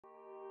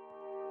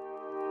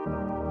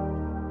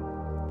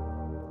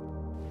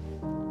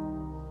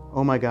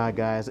Oh my God,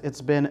 guys,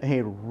 it's been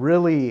a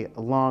really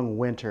long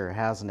winter,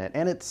 hasn't it?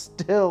 And it's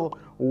still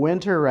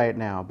winter right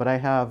now, but I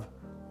have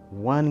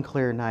one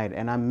clear night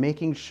and I'm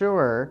making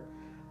sure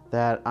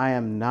that I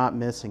am not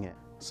missing it.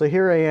 So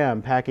here I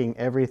am packing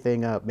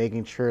everything up,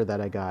 making sure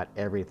that I got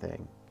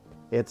everything.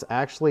 It's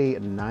actually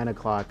 9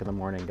 o'clock in the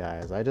morning,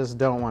 guys. I just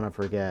don't want to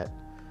forget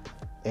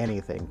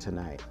anything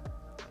tonight.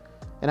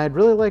 And I'd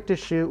really like to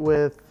shoot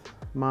with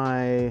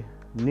my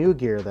new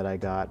gear that I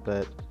got,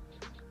 but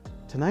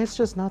tonight's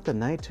just not the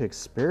night to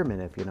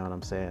experiment, if you know what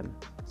I'm saying.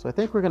 So I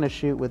think we're gonna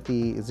shoot with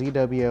the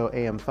ZW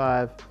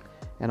AM5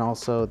 and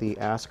also the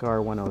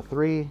Askar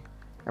 103,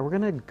 and we're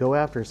gonna go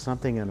after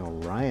something in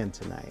Orion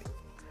tonight.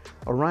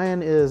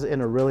 Orion is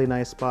in a really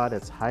nice spot.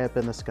 It's high up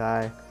in the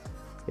sky.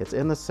 It's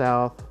in the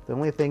south. The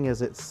only thing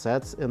is it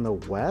sets in the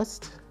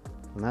west,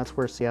 and that's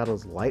where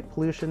Seattle's light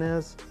pollution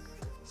is.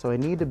 So I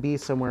need to be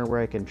somewhere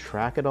where I can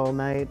track it all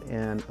night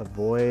and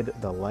avoid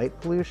the light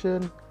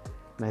pollution.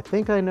 And I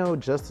think I know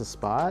just the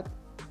spot,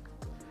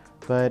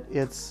 but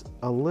it's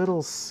a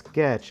little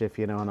sketch, if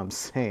you know what I'm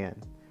saying.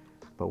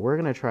 But we're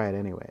gonna try it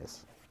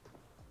anyways.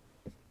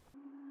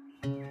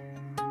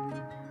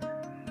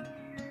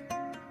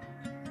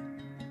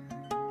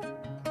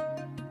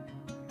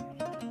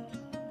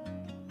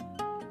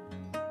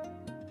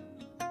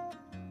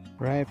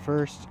 Right,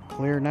 first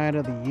clear night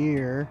of the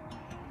year.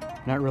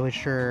 Not really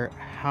sure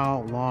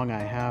how long I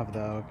have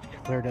though.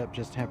 Cleared up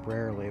just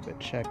temporarily, but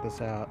check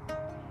this out.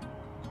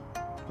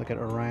 Look at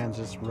Orion's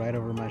just right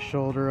over my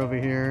shoulder over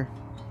here.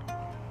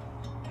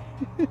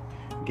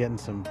 Getting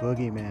some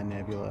Boogeyman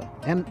Nebula.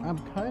 And I'm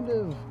kind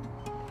of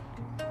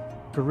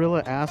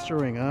gorilla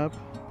astroing up.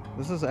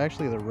 This is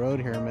actually the road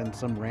here. I'm in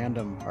some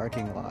random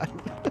parking lot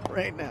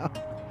right now.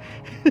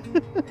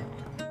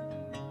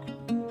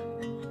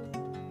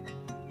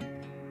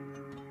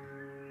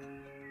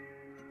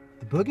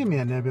 The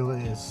Boogeyman Nebula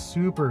is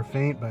super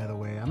faint, by the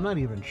way. I'm not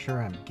even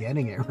sure I'm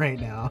getting it right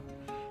now.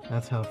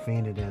 That's how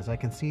faint it is. I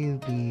can see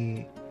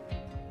the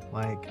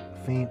like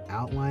faint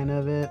outline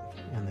of it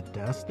and the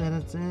dust that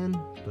it's in,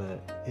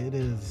 but it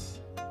is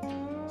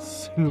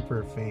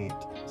super faint,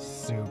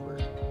 super.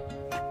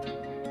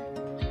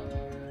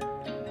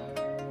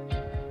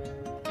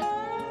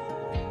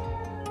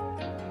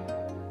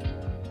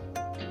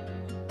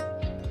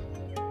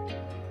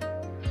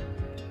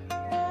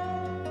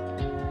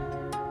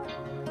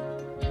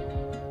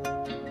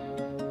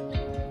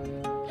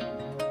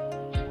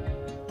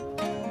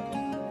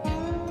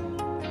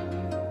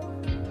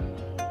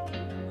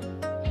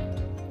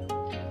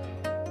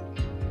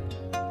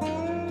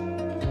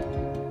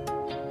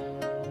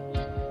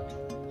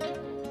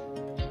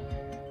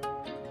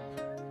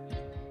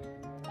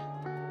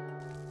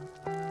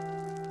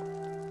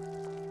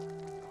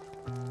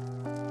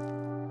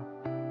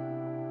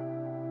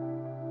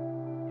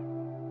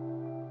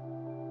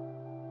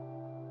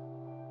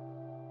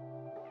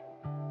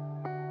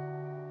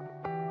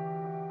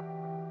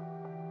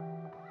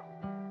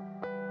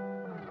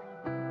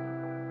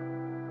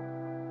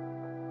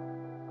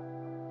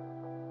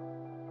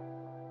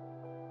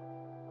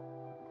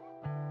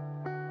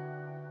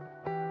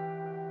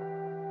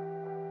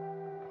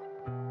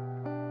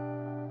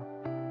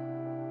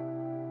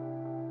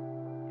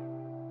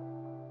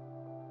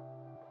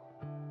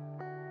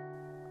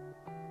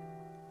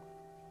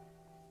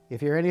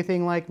 If you're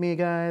anything like me,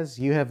 guys,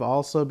 you have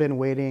also been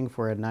waiting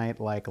for a night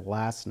like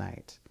last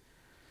night.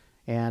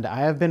 And I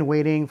have been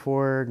waiting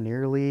for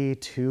nearly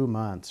 2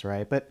 months,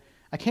 right? But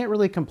I can't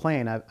really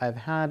complain. I've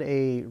had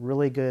a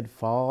really good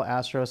fall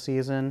astro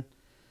season.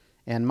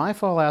 And my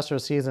fall astro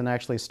season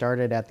actually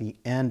started at the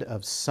end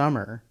of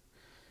summer.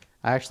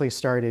 I actually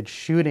started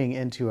shooting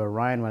into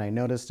Orion when I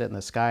noticed it in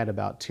the sky at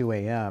about 2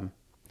 a.m.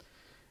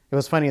 It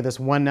was funny,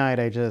 this one night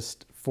I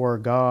just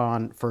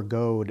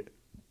forgoed,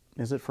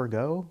 is it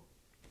forgo?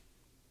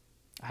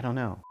 I don't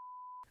know.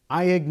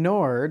 I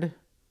ignored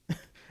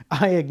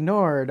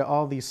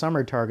all the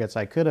summer targets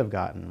I could have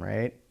gotten,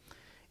 right?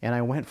 And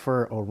I went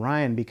for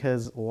Orion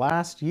because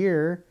last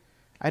year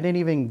I didn't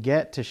even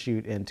get to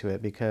shoot into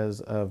it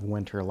because of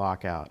winter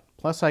lockout.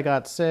 Plus I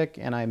got sick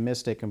and I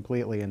missed it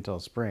completely until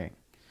spring.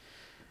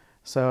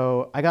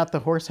 So I got the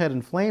Horsehead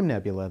and Flame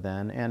Nebula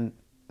then, and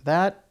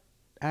that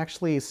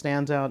actually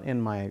stands out in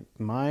my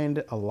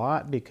mind a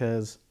lot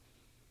because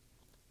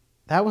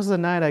that was the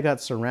night I got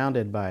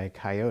surrounded by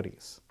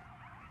coyotes.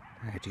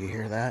 All right, do you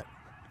hear that?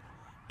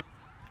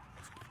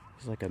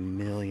 There's like a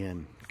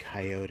million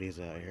coyotes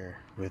out here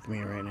with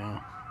me right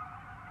now.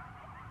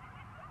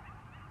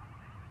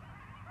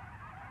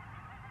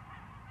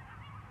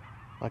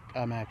 Like,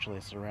 I'm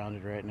actually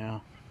surrounded right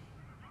now.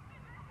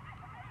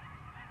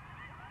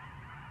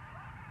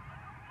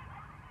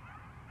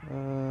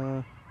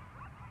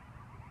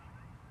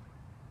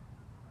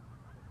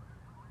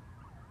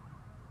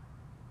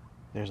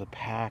 There's a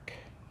pack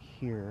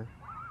here,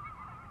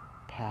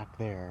 pack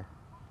there,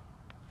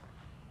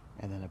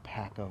 and then a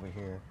pack over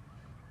here.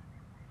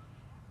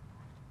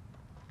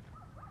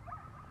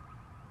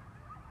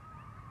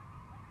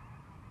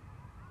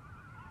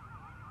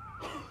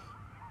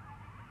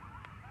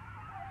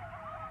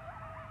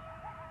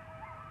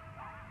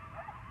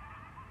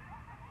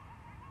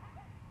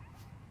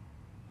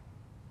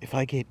 if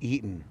I get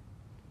eaten.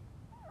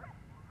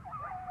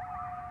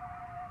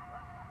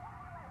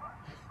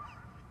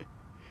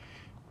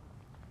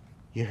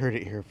 You heard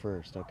it here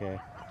first, okay?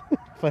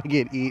 If I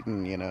get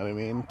eaten, you know what I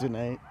mean,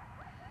 tonight.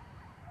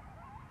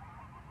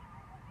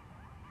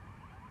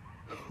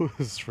 It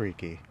was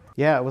freaky.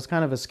 Yeah, it was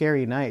kind of a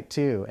scary night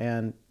too.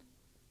 And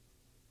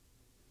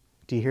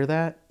do you hear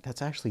that?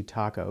 That's actually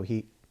Taco.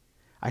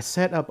 I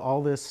set up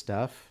all this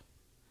stuff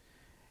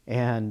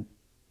and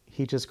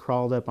he just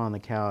crawled up on the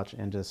couch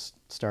and just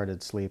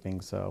started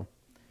sleeping. So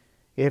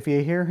if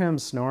you hear him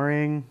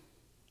snoring,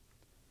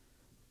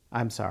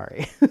 I'm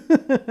sorry.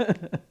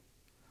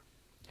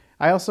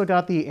 I also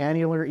got the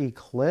annular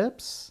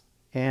eclipse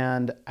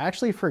and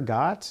actually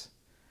forgot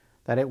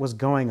that it was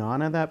going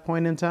on at that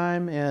point in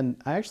time,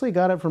 and I actually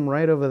got it from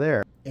right over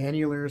there.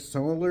 Annular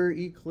solar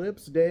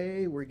eclipse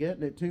day. We're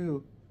getting it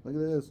too. Look at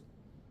this.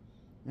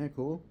 Yeah,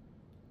 cool.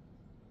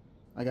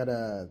 I got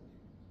a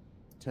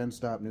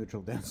 10-stop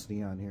neutral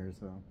density on here,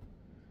 so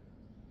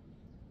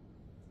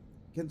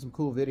getting some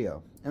cool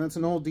video. And it's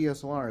an old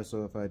DSLR,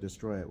 so if I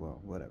destroy it,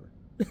 well, whatever.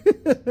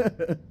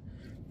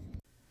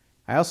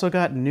 I also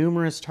got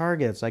numerous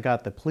targets. I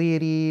got the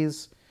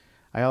Pleiades.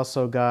 I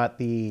also got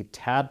the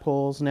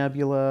Tadpoles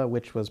Nebula,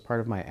 which was part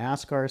of my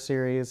Askar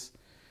series.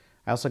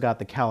 I also got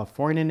the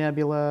California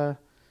Nebula.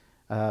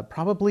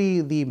 Probably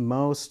the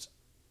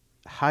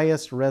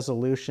highest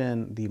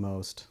resolution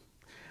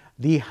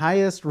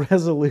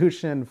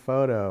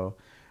photo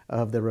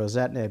of the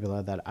Rosette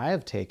Nebula that I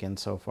have taken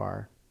so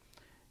far.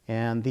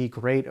 And the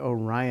Great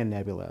Orion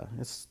Nebula.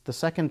 It's the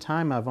second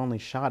time I've only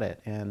shot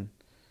it, and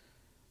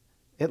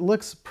it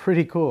looks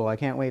pretty cool. I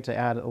can't wait to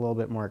add a little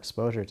bit more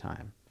exposure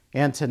time.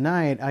 And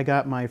tonight I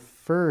got my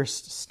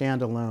first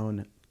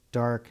standalone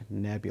dark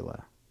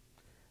nebula,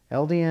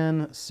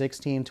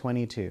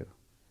 LDN1622,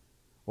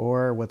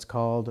 or what's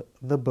called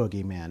the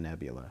Boogeyman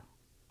Nebula.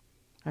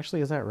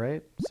 Actually, is that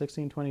right?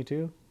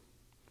 1622?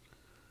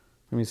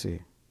 Let me see.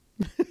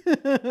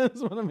 I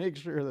just want to make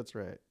sure that's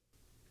right.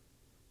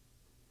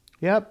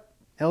 Yep,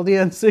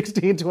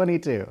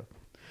 LDN1622.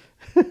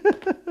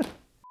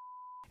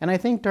 And I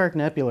think dark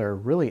nebulae are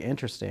really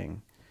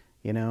interesting.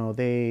 You know,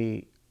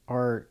 they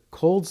are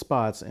cold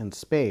spots in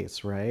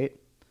space, right?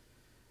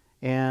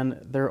 And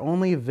they're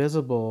only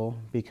visible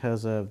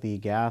because of the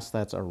gas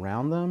that's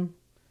around them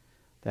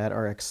that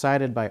are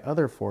excited by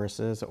other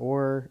forces,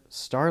 or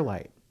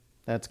starlight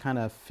that's kind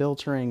of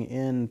filtering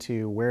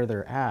into where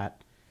they're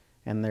at,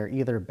 and they're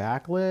either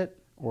backlit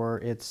or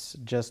it's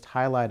just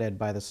highlighted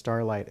by the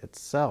starlight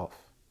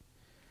itself.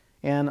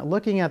 And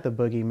looking at the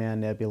Boogeyman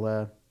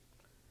Nebula,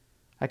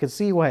 I could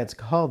see why it's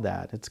called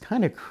that. It's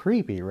kind of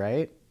creepy,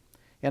 right?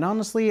 And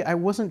honestly, I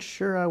wasn't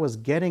sure I was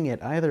getting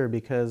it either,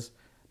 because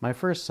my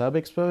first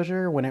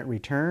sub-exposure, when it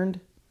returned,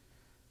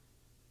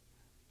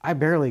 I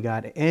barely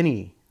got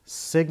any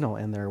signal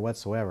in there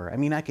whatsoever. I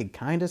mean, I could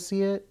kind of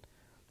see it,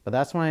 but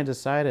that's when I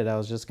decided I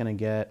was just going to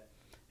get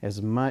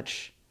as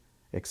much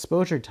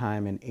exposure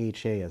time in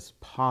HA as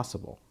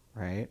possible,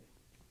 right?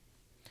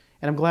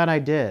 And I'm glad I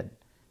did.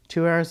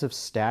 2 hours of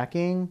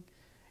stacking,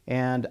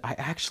 and I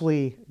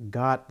actually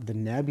got the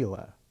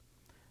nebula.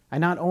 I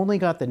not only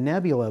got the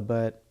nebula,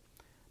 but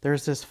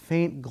there's this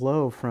faint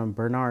glow from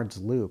Bernard's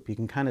loop. You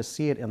can kind of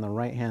see it in the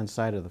right-hand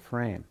side of the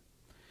frame.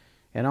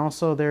 And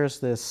also there's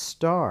this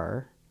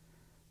star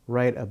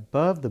right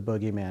above the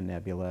Boogeyman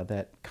Nebula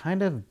that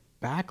kind of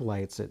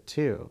backlights it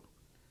too.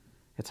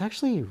 It's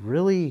actually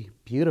really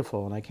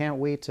beautiful, and I can't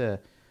wait to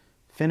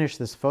finish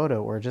this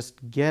photo or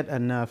just get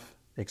enough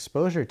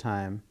exposure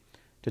time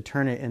to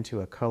turn it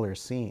into a color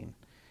scene.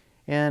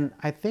 And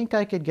I think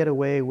I could get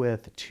away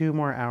with 2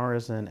 more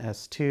hours in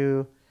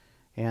S2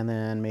 and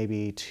then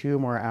maybe 2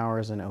 more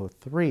hours in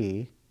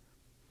O3,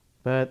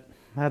 but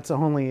that's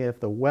only if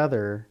the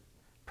weather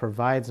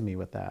provides me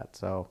with that.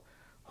 So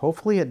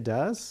hopefully it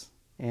does,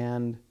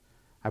 and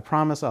I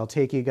promise I'll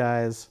take you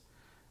guys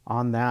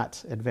on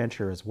that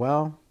adventure as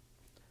well.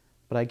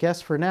 But I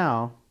guess for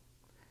now,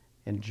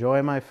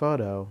 enjoy my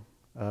photo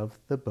of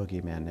the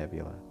Boogeyman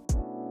Nebula.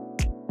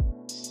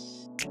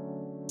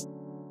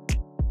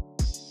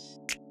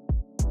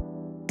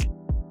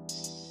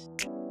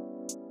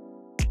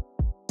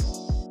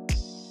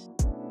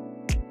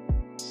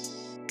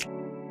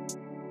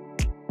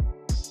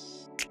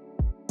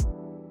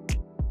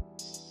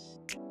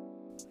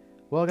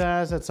 Well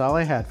guys, that's all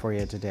I had for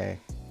you today.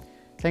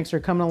 Thanks for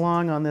coming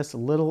along on this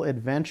little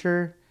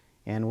adventure,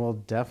 and we'll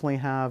definitely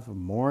have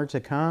more to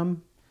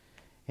come.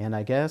 And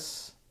I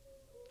guess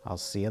I'll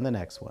see you in the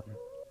next one.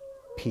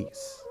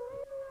 Peace.